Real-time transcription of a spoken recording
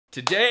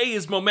Today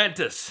is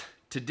momentous.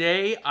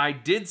 Today I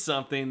did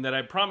something that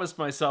I promised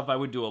myself I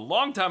would do a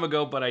long time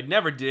ago, but I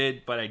never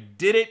did, but I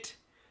did it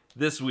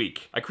this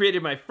week. I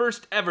created my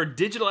first ever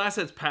digital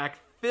assets pack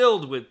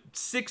filled with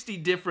 60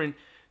 different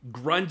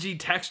grungy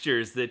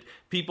textures that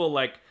people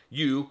like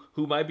you,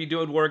 who might be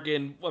doing work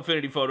in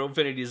Affinity Photo,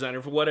 Affinity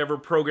Designer, for whatever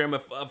program, a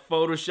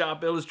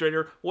Photoshop,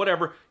 Illustrator,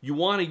 whatever you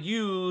want to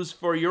use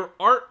for your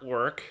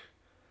artwork.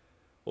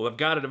 Well, I've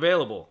got it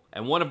available.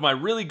 And one of my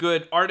really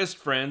good artist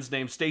friends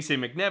named Stacey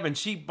McNevin,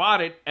 she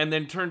bought it and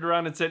then turned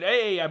around and said,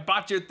 "Hey, I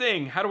bought your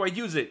thing. How do I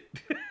use it?"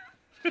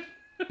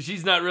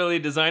 She's not really a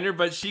designer,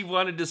 but she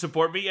wanted to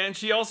support me and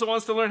she also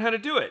wants to learn how to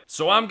do it.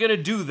 So I'm gonna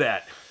do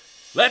that.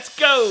 Let's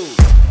go!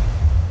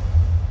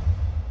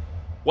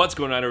 What's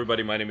going on,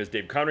 everybody? My name is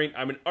Dave Connery.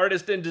 I'm an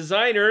artist and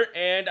designer,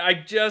 and I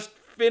just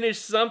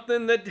finished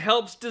something that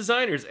helps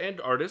designers and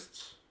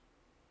artists.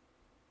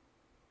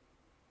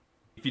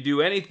 If you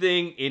do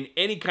anything in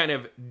any kind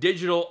of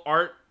digital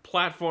art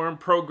platform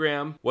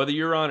program, whether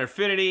you're on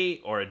Affinity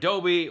or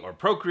Adobe or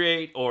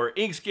Procreate or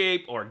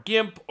Inkscape or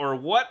GIMP or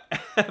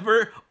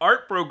whatever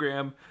art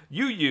program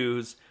you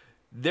use,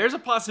 there's a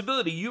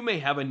possibility you may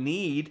have a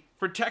need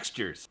for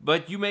textures.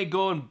 But you may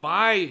go and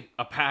buy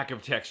a pack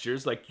of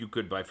textures like you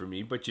could buy from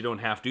me, but you don't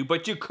have to.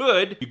 But you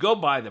could. You go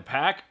buy the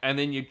pack and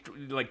then you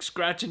like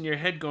scratching your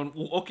head going,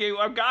 okay,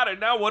 well, I've got it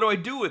now. What do I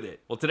do with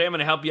it? Well, today I'm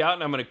gonna help you out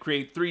and I'm gonna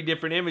create 3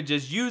 different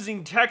images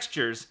using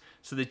textures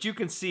so that you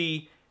can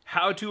see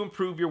how to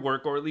improve your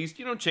work, or at least,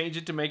 change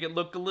it to make it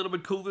look a little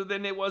bit cooler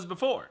than it was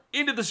before.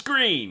 Into the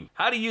screen.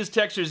 How to use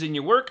textures in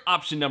your work.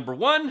 Option number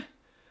 1.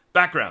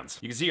 Backgrounds.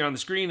 You can see here on the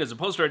screen is a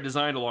poster I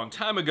designed a long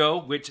time ago,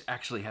 which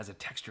actually has a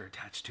texture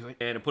attached to it.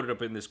 And I put it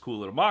up in this cool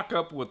little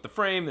mock-up with the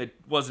frame that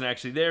wasn't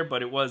actually there,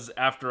 but it was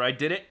after I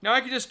did it. Now I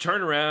can just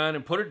turn around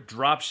and put a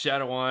drop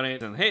shadow on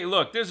it. And hey,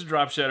 look, there's a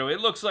drop shadow. It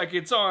looks like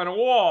it's on a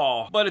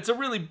wall, but it's a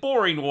really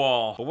boring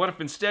wall. But what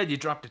if instead you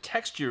dropped a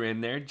texture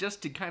in there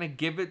just to kind of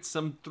give it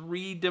some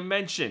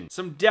 3-dimension,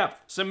 some depth,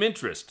 some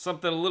interest,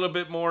 something a little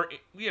bit more,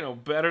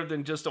 better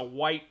than just a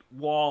white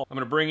wall. I'm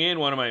gonna bring in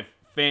one of my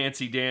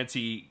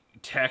fancy-dancy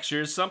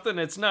textures, something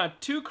that's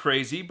not too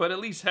crazy, but at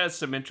least has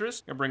some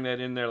interest. I'm gonna bring that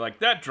in there like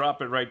that, drop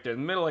it right there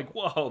in the middle, like,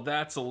 whoa,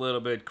 that's a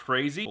little bit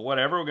crazy. But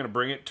whatever, we're gonna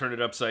bring it, turn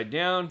it upside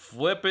down,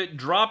 flip it,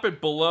 drop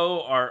it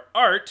below our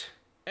art,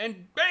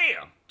 and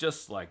bam!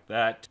 Just like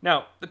that.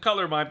 Now, the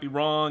color might be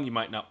wrong, you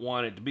might not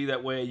want it to be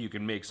that way, you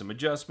can make some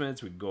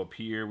adjustments, we can go up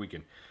here, we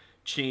can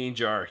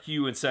change our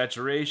hue and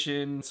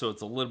saturation so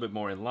it's a little bit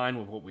more in line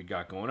with what we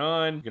got going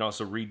on. You can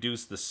also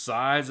reduce the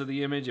size of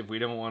the image if we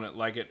don't want it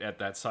like it at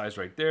that size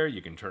right there.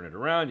 You can turn it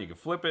around, you can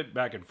flip it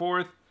back and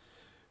forth,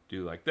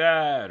 do like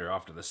that, or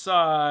off to the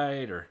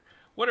side, or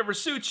whatever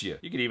suits you.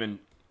 You can even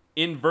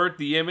invert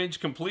the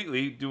image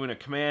completely doing a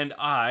Command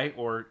I,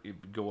 or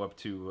go up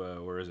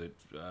to, where is it,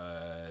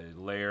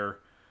 layer,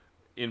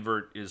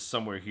 invert is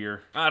somewhere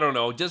here. I don't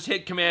know, just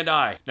hit Command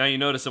I. Now you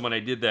notice that when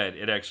I did that,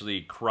 it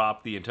actually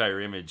cropped the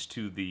entire image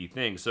to the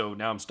thing. So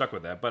now I'm stuck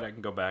with that, but I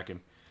can go back and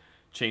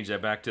change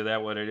that back to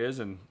that what it is,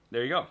 and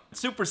there you go.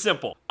 Super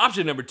simple.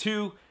 Option number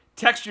 2,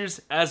 textures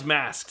as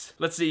masks.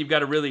 Let's say you've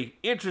got a really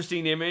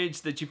interesting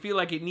image that you feel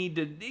like you need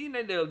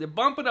to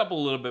bump it up a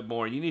little bit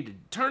more. You need to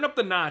turn up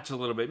the notch a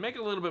little bit, make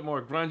it a little bit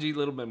more grungy, a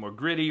little bit more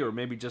gritty, or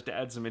maybe just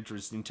add some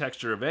interesting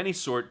texture of any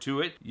sort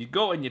to it. You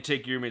go and you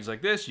take your image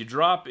like this, you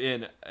drop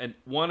in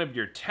one of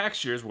your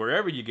textures,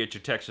 wherever you get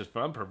your textures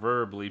from,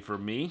 preferably for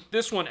me.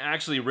 This one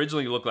actually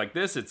originally looked like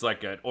this. It's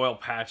like an oil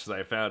patch that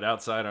I found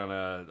outside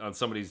on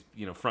somebody's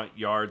front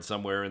yard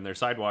somewhere in their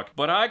sidewalk.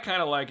 But I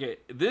kind of like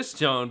it this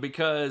tone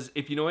because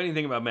if you know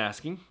anything about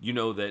masking, you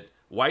know that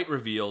white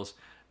reveals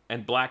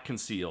and black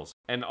conceals.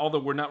 And although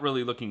we're not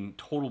really looking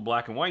total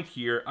black and white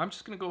here, I'm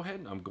just going to go ahead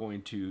and I'm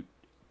going to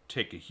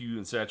take a hue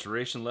and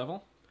saturation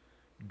level,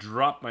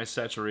 drop my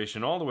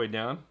saturation all the way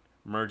down,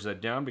 merge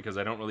that down because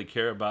I don't really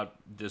care about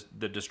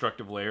the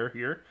destructive layer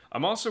here.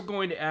 I'm also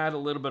going to add a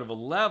little bit of a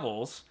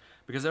levels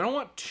because I don't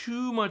want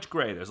too much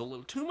gray. There's a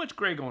little too much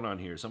gray going on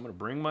here. So I'm going to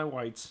bring my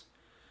whites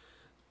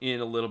in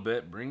a little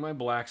bit, bring my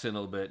blacks in a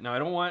little bit. Now I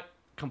don't want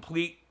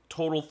complete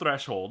total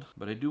threshold,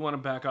 but I do want to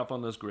back off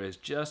on those grays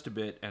just a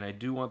bit, and I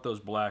do want those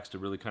blacks to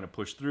really kind of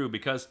push through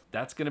because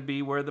that's going to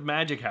be where the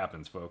magic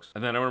happens, folks.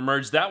 And then I'm going to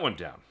merge that one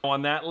down.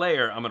 On that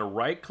layer, I'm going to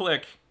right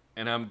click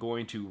and I'm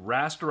going to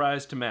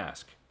rasterize to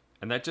mask.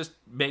 And that just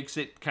makes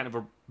it kind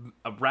of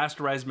a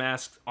rasterized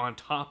mask on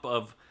top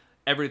of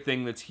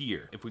everything that's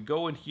here. If we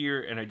go in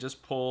here and I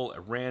just pull a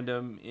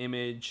random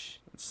image,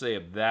 let's say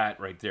of that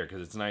right there,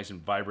 because it's nice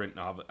and vibrant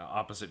and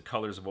opposite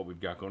colors of what we've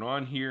got going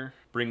on here.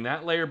 Bring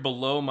that layer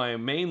below my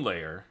main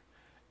layer,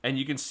 and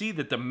you can see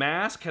that the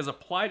mask has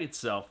applied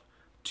itself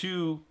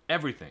to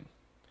everything.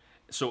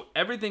 So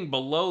everything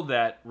below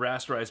that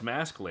rasterized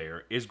mask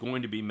layer is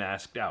going to be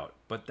masked out,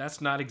 but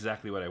that's not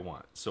exactly what I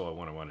want. So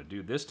what I want to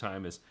do this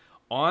time is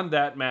on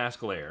that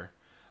mask layer,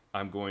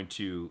 I'm going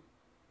to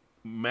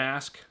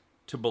mask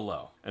to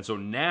below. And so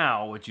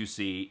now what you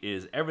see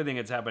is everything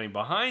that's happening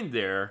behind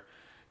there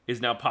is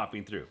now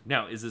popping through.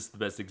 Now, is this the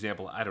best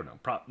example? I don't know.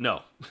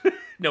 No.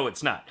 No,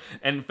 it's not.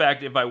 And in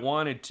fact, if I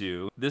wanted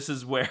to, this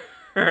is where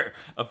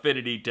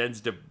Affinity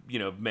tends to,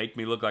 make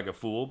me look like a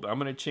fool. But I'm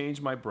going to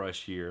change my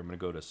brush here. I'm going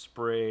to go to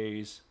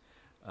sprays.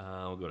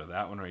 We'll go to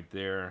that one right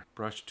there.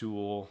 Brush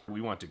tool.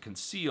 We want to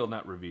conceal,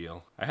 not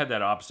reveal. I had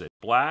that opposite.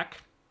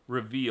 Black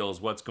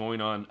reveals what's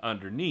going on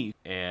underneath,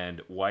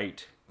 and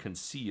white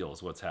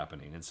conceals what's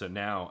happening. And so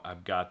now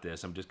I've got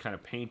this. I'm just kind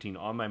of painting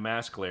on my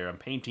mask layer. I'm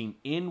painting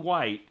in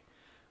white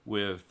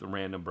with the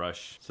random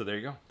brush. So there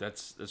you go.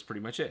 That's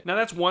pretty much it. Now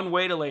that's one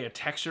way to lay a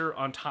texture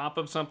on top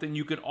of something.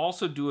 You could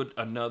also do it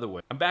another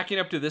way. I'm backing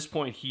up to this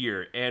point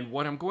here, and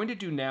what I'm going to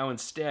do now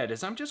instead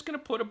is I'm just going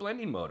to put a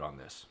blending mode on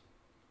this.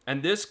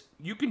 And this,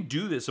 you can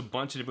do this a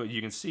bunch of different,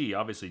 you can see,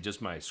 obviously,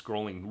 just my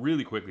scrolling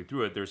really quickly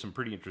through it, there's some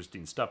pretty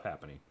interesting stuff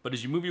happening. But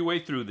as you move your way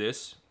through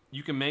this,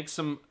 you can make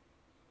some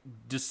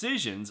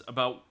decisions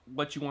about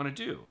what you want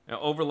to do. Now,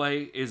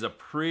 overlay is a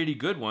pretty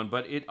good one,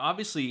 but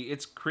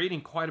it's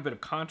creating quite a bit of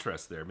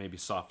contrast there. Maybe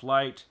soft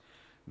light,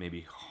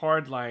 maybe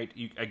hard light.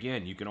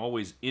 Again, you can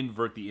always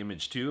invert the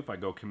image too. If I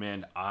go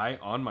Command I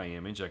on my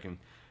image, I can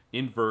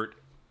invert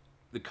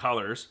the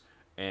colors,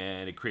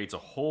 and it creates a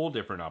whole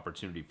different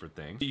opportunity for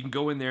things. You can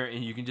go in there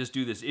and you can just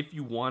do this if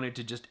you wanted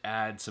to just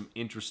add some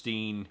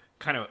interesting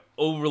kind of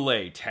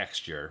overlay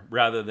texture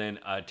rather than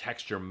a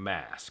texture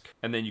mask.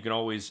 And then you can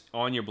always,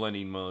 on your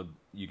blending mode,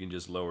 you can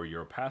just lower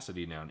your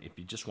opacity down if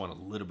you just want a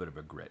little bit of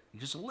a grit.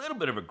 Just a little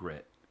bit of a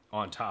grit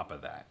on top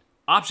of that.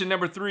 Option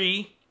number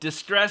 3,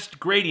 distressed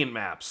gradient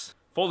maps.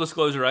 Full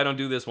disclosure, I don't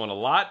do this one a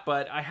lot,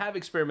 but I have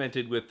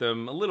experimented with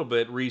them a little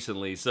bit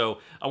recently, so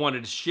I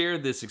wanted to share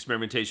this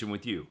experimentation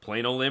with you.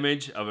 Plain old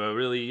image of a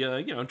really,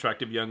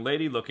 attractive young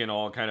lady looking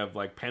all kind of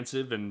like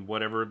pensive and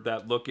whatever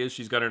that look is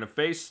she's got in her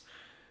face,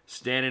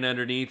 standing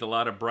underneath a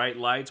lot of bright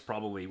lights,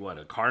 probably,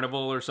 a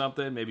carnival or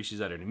something? Maybe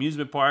she's at an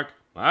amusement park.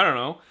 I don't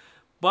know.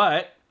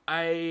 But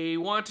I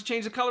want to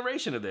change the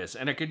coloration of this,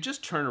 and I could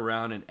just turn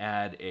around and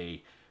add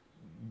a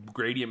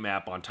gradient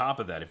map on top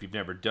of that. If you've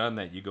never done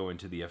that, you go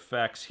into the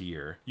effects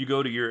here. You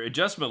go to your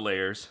adjustment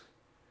layers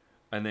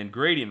and then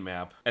gradient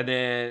map, and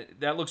then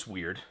that looks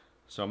weird.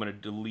 So I'm going to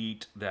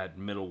delete that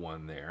middle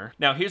one there.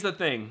 Now here's the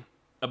thing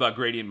about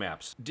gradient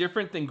maps.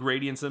 Different than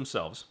gradients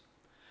themselves,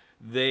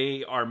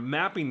 they are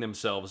mapping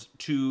themselves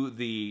to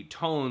the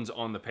tones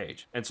on the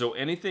page. And so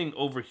anything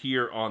over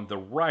here on the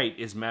right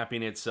is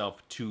mapping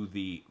itself to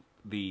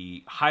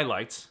the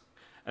highlights,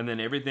 and then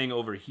everything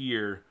over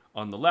here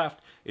on the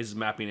left is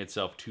mapping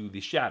itself to the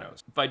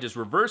shadows. If I just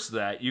reverse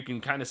that, you can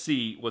kind of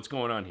see what's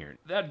going on here.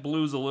 That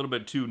blue's a little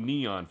bit too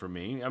neon for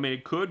me. I mean,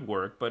 it could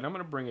work, but I'm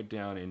going to bring it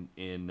down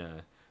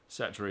in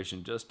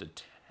saturation just a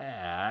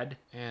tad.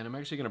 And I'm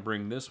actually going to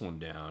bring this one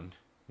down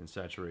in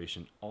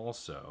saturation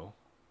also.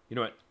 You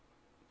know what?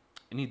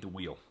 I need the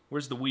wheel.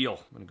 Where's the wheel?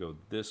 I'm going to go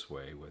this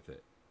way with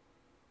it.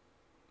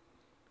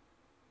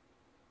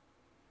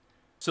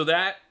 So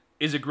that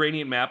is a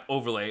gradient map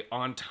overlay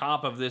on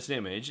top of this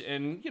image,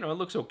 and it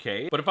looks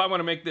okay. But if I want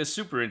to make this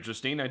super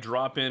interesting, I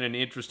drop in an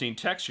interesting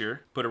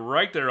texture, put it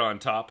right there on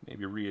top,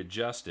 maybe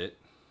readjust it.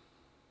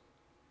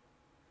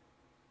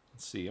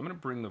 Let's see. I'm gonna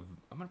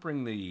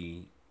bring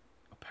the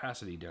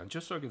opacity down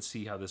just so I can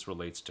see how this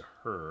relates to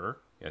her.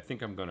 Yeah, I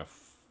think I'm gonna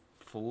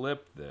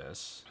flip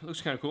this. It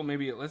looks kind of cool.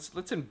 Maybe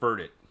let's invert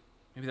it.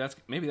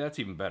 Maybe that's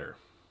even better.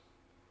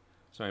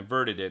 So I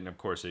inverted it, and of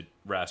course it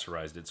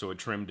rasterized it, so it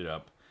trimmed it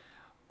up.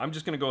 I'm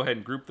just going to go ahead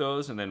and group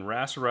those and then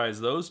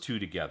rasterize those two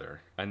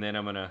together. And then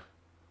I'm going to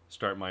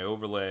start my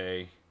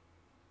overlay,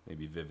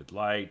 maybe vivid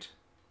light,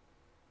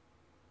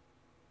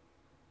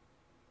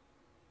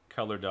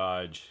 color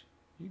dodge.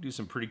 You can do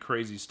some pretty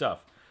crazy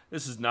stuff.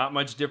 This is not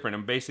much different.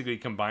 I'm basically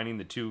combining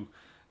the two,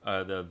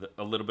 a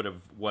little bit of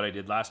what I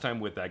did last time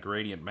with that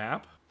gradient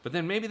map. But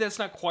then maybe that's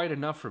not quite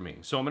enough for me.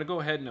 So I'm going to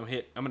go ahead and I'm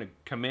going to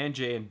Command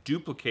J and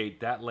duplicate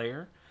that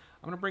layer.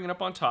 I'm going to bring it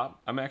up on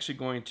top. I'm actually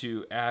going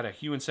to add a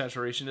hue and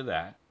saturation to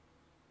that.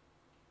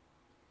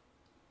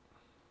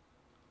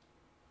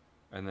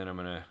 And then I'm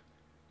gonna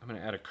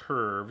add a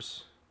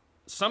curves.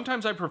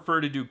 Sometimes I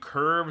prefer to do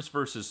curves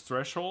versus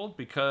threshold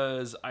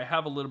because I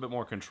have a little bit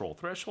more control.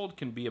 Threshold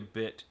can be a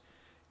bit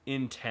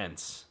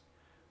intense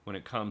when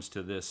it comes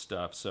to this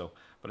stuff.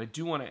 But I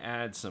do want to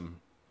add some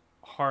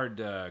hard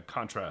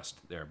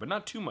contrast there, but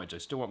not too much. I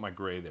still want my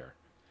gray there.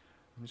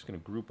 I'm just gonna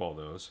group all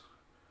those,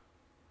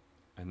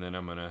 and then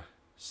I'm gonna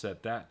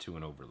set that to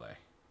an overlay.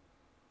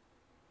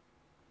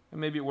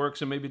 And maybe it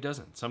works and maybe it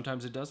doesn't.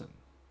 Sometimes it doesn't.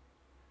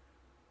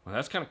 Well,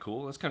 that's kind of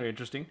cool. That's kind of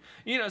interesting.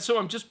 So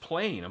I'm just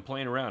playing. I'm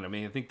playing around. I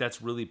mean, I think that's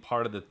really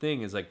part of the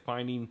thing is like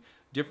finding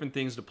different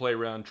things to play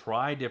around,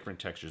 try different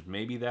textures.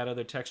 Maybe that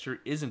other texture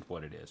isn't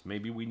what it is.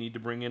 Maybe we need to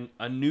bring in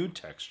a new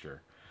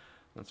texture.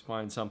 Let's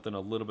find something a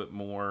little bit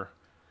more,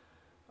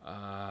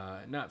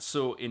 not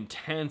so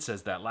intense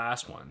as that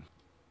last one.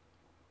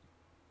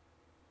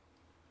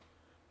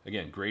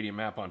 Again, gradient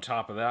map on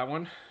top of that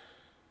one.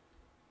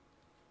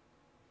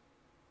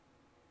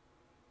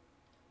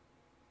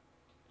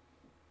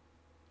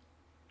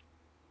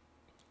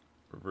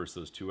 Reverse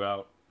those two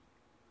out.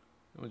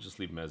 We'll just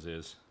leave them as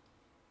is.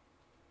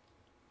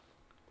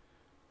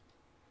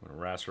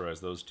 rasterize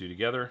those two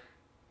together.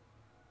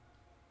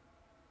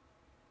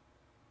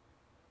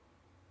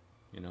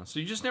 You know, so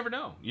you just never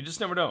know. You just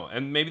never know.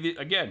 And maybe,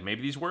 again,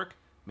 maybe these work,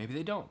 maybe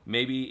they don't.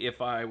 Maybe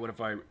what if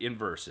I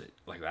inverse it?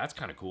 Like, that's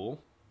kind of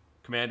cool.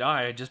 Command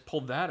I just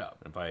pulled that up.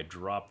 If I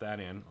drop that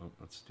in, oh,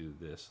 let's do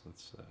this.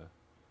 Let's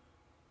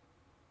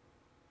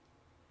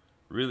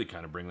really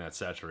kind of bring that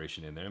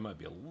saturation in there. It might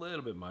be a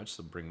little bit much,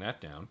 so bring that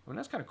down. I mean,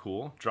 that's kind of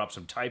cool. Drop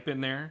some type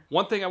in there.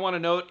 One thing I want to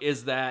note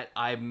is that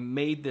I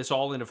made this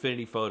all in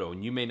Affinity Photo,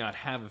 and you may not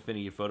have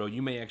Affinity Photo.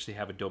 You may actually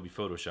have Adobe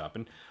Photoshop.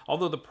 And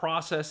although the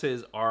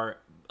processes are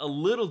a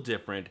little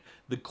different,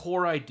 the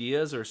core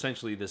ideas are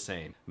essentially the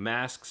same.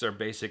 Masks are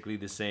basically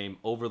the same.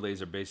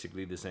 Overlays are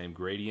basically the same.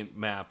 Gradient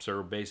maps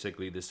are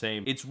basically the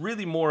same. It's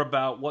really more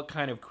about what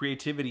kind of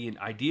creativity and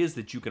ideas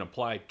that you can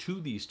apply to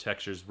these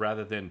textures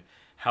rather than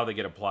how they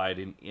get applied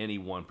in any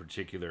one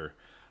particular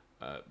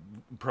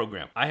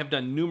program. I have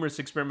done numerous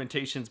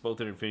experimentations both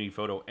in Affinity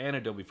Photo and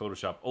Adobe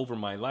Photoshop over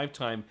my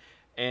lifetime,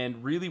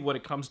 and really what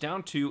it comes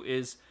down to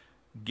is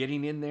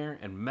getting in there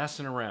and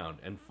messing around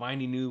and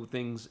finding new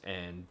things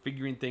and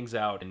figuring things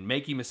out and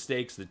making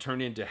mistakes that turn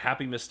into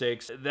happy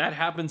mistakes. That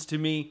happens to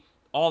me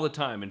all the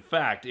time. In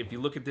fact, if you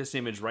look at this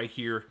image right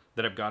here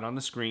that I've got on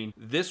the screen,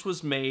 this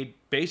was made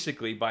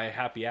basically by a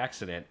happy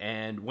accident,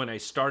 and when I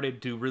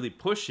started to really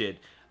push it,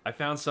 I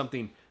found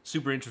something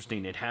super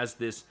interesting. It has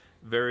this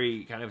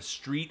very kind of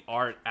street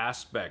art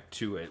aspect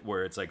to it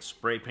where it's like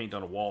spray paint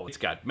on a wall. It's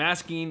got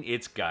masking,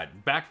 it's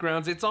got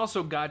backgrounds, it's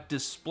also got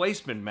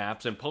displacement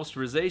maps and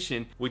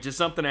posterization, which is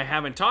something I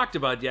haven't talked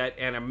about yet,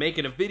 and I'm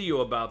making a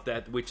video about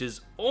that, which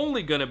is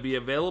only gonna be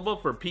available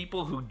for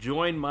people who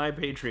join my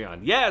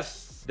Patreon.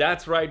 Yes!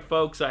 That's right,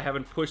 folks. I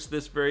haven't pushed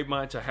this very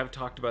much. I have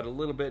talked about it a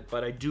little bit,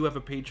 but I do have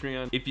a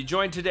Patreon. If you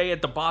join today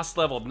at the boss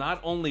level,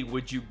 not only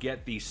would you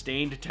get the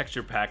stained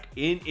texture pack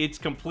in its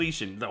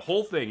completion, the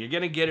whole thing, you're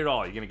gonna get it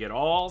all. You're gonna get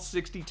all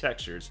 60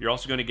 textures. You're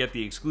also gonna get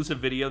the exclusive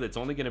video that's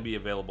only gonna be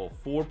available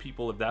for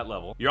people of that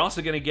level. You're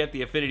also gonna get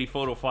the Affinity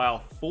Photo file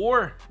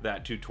for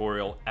that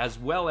tutorial, as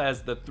well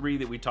as the 3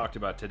 that we talked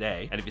about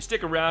today. And if you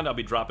stick around, I'll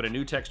be dropping a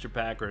new texture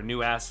pack or a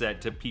new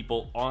asset to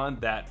people on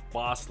that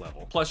boss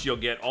level. Plus, you'll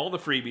get all the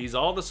freebies,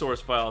 all the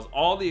source files,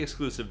 all the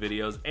exclusive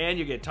videos, and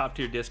you get top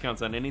tier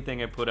discounts on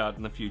anything I put out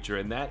in the future,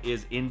 and that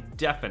is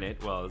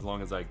indefinite, well, as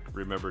long as I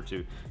remember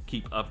to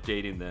keep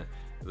updating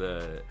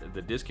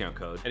the discount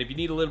code. And if you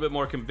need a little bit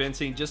more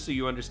convincing, just so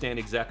you understand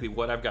exactly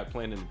what I've got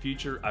planned in the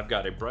future, I've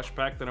got a brush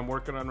pack that I'm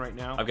working on right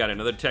now. I've got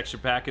another texture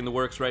pack in the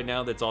works right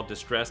now that's all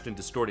distressed and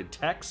distorted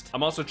text.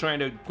 I'm also trying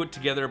to put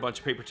together a bunch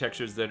of paper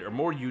textures that are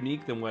more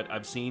unique than what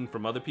I've seen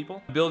from other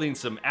people. I'm building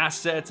some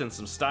assets and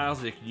some styles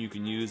that you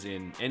can use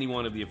in any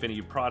one of the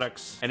Affinity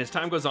products. And as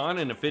time goes on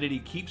and Affinity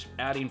keeps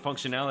adding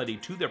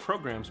functionality to their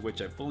programs,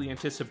 which I fully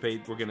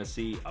anticipate we're gonna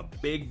see a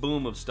big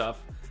boom of stuff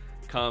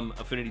come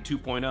Affinity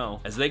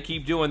 2.0. As they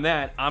keep doing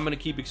that, I'm gonna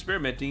keep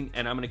experimenting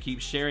and I'm gonna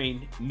keep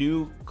sharing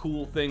new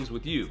cool things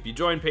with you. If you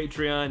join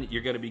Patreon,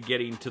 you're gonna be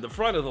getting to the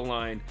front of the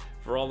line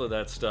for all of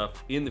that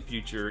stuff in the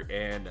future,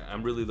 and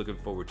I'm really looking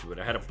forward to it.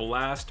 I had a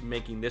blast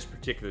making this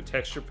particular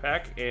texture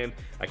pack, and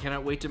I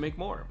cannot wait to make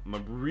more.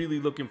 I'm really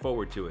looking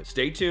forward to it.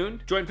 Stay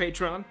tuned, join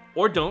Patreon,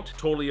 or don't,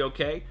 totally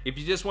okay. If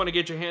you just want to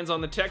get your hands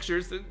on the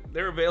textures,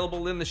 they're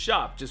available in the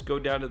shop. Just go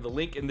down to the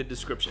link in the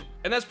description.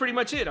 And that's pretty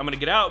much it. I'm gonna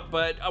get out,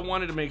 but I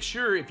wanted to make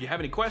sure, if you have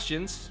any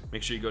questions,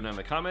 make sure you go down in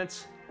the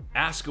comments,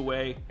 ask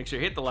away, make sure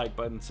you hit the like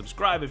button,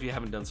 subscribe if you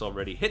haven't done so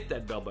already, hit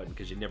that bell button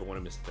because you never want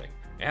to miss a thing.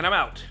 And I'm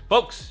out.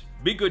 Folks,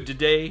 be good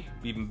today,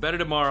 be even better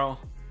tomorrow.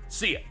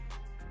 See ya.